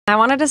I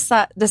wanted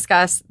to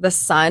discuss the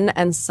sun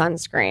and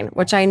sunscreen,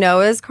 which I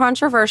know is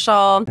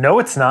controversial. No,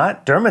 it's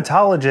not.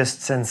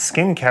 Dermatologists and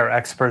skincare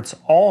experts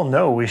all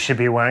know we should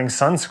be wearing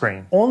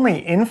sunscreen.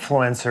 Only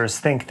influencers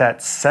think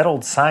that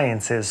settled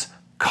science is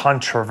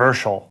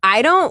controversial.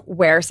 I don't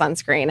wear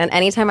sunscreen, and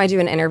anytime I do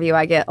an interview,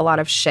 I get a lot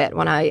of shit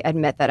when I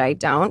admit that I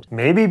don't.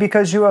 Maybe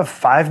because you have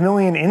 5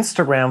 million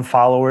Instagram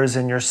followers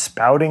and you're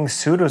spouting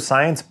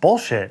pseudoscience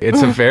bullshit.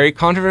 It's a very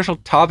controversial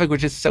topic,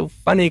 which is so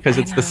funny because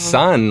it's the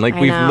sun. Like,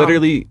 we've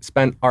literally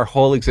spent our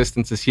whole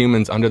existence as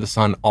humans under the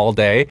sun all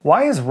day.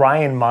 Why is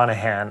Ryan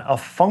Monahan, a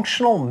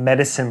functional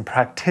medicine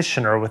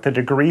practitioner with a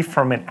degree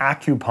from an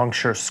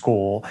acupuncture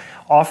school,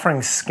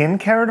 offering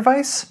skincare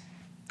advice?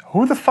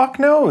 Who the fuck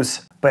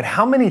knows? But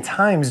how many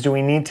times do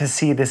we need to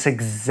see this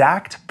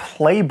exact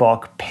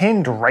playbook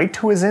pinned right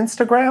to his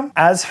Instagram?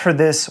 As for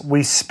this,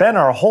 we spent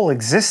our whole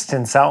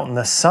existence out in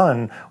the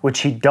sun,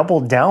 which he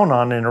doubled down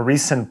on in a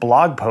recent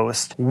blog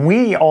post.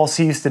 We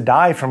also used to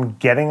die from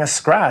getting a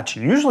scratch,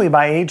 usually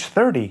by age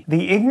 30.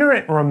 The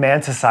ignorant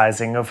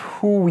romanticizing of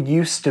who we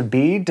used to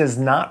be does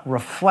not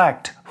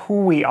reflect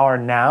who we are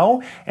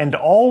now and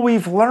all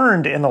we've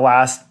learned in the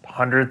last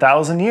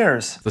 100,000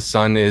 years. The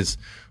sun is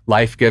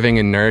life-giving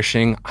and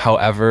nourishing.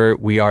 However,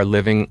 we are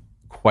living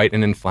quite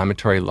an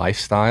inflammatory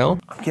lifestyle.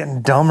 I'm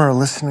getting dumber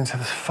listening to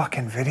this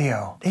fucking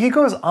video. He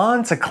goes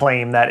on to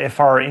claim that if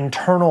our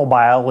internal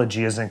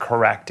biology isn't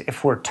correct,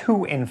 if we're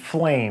too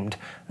inflamed,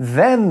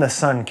 then the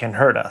sun can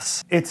hurt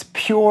us. It's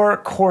pure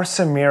Course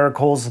in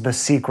Miracles, The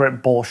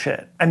Secret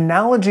bullshit.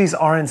 Analogies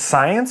aren't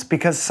science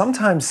because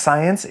sometimes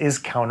science is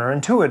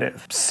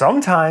counterintuitive.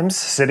 Sometimes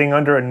sitting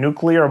under a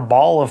nuclear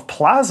ball of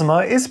plasma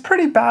is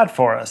pretty bad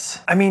for us.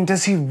 I mean,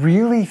 does he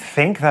really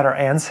think that our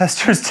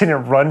ancestors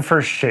didn't run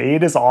for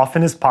shade as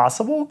often as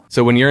possible?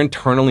 So when you're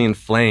internally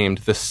inflamed,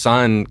 the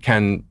sun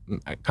can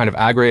kind of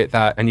aggravate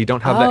that, and you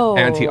don't have the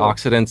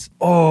antioxidants.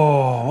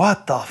 Oh,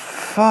 what the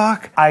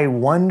fuck? I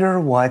wonder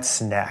what's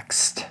next.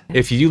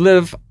 If you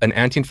live an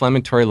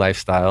anti-inflammatory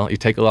lifestyle, you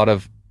take a lot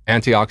of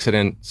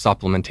antioxidant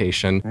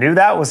supplementation. Knew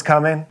that was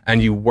coming.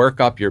 And you work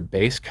up your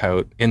base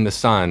coat in the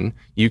sun,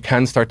 you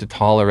can start to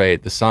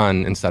tolerate the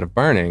sun instead of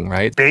burning,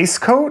 right? Base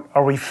coat?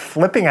 Are we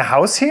flipping a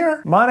house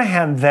here?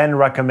 Monahan then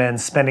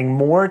recommends spending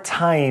more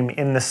time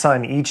in the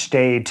sun each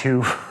day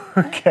to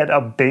get a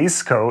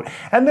base coat,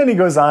 and then he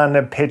goes on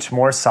to pitch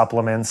more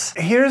supplements.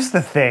 Here's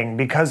the thing,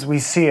 because we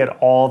see it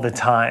all the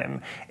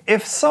time.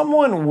 If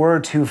someone were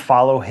to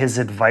follow his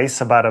advice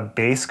about a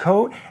base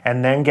coat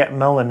and then get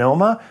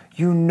melanoma,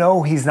 you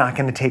know he's not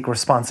going to take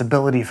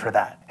responsibility for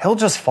that. He'll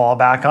just fall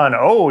back on,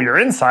 oh, your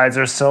insides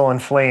are still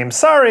inflamed.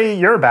 Sorry,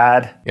 you're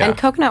bad. Yeah. And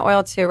coconut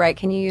oil too, right?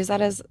 Can you use that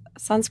as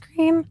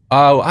sunscreen?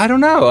 Oh, I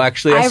don't know,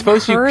 actually. I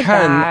suppose you can.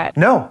 That.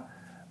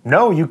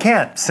 No, you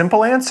can't.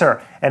 Simple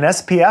answer. An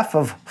SPF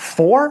of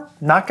 4?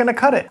 Not gonna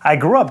cut it. I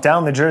grew up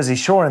down the Jersey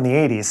Shore in the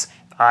 80s.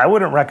 I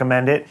wouldn't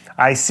recommend it.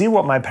 I see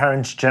what my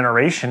parents'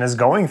 generation is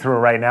going through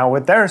right now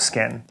with their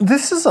skin.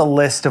 This is a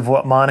list of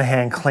what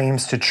Monahan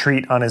claims to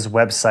treat on his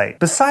website.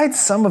 Besides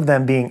some of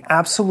them being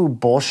absolute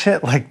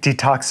bullshit like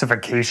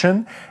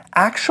detoxification,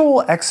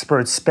 actual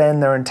experts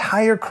spend their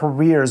entire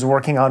careers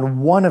working on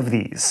one of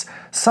these,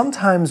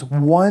 sometimes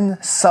one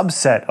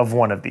subset of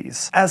one of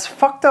these. As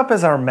fucked up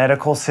as our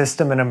medical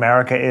system in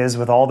America is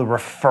with all the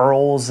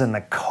referrals and the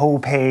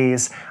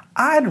co-pays,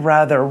 I'd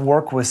rather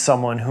work with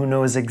someone who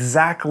knows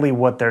exactly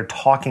what they're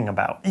talking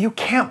about. You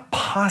can't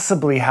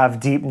possibly have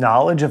deep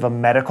knowledge of a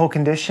medical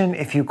condition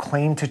if you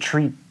claim to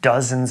treat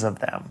dozens of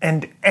them.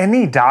 And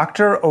any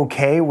doctor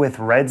okay with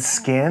red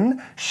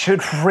skin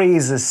should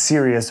raise a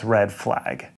serious red flag.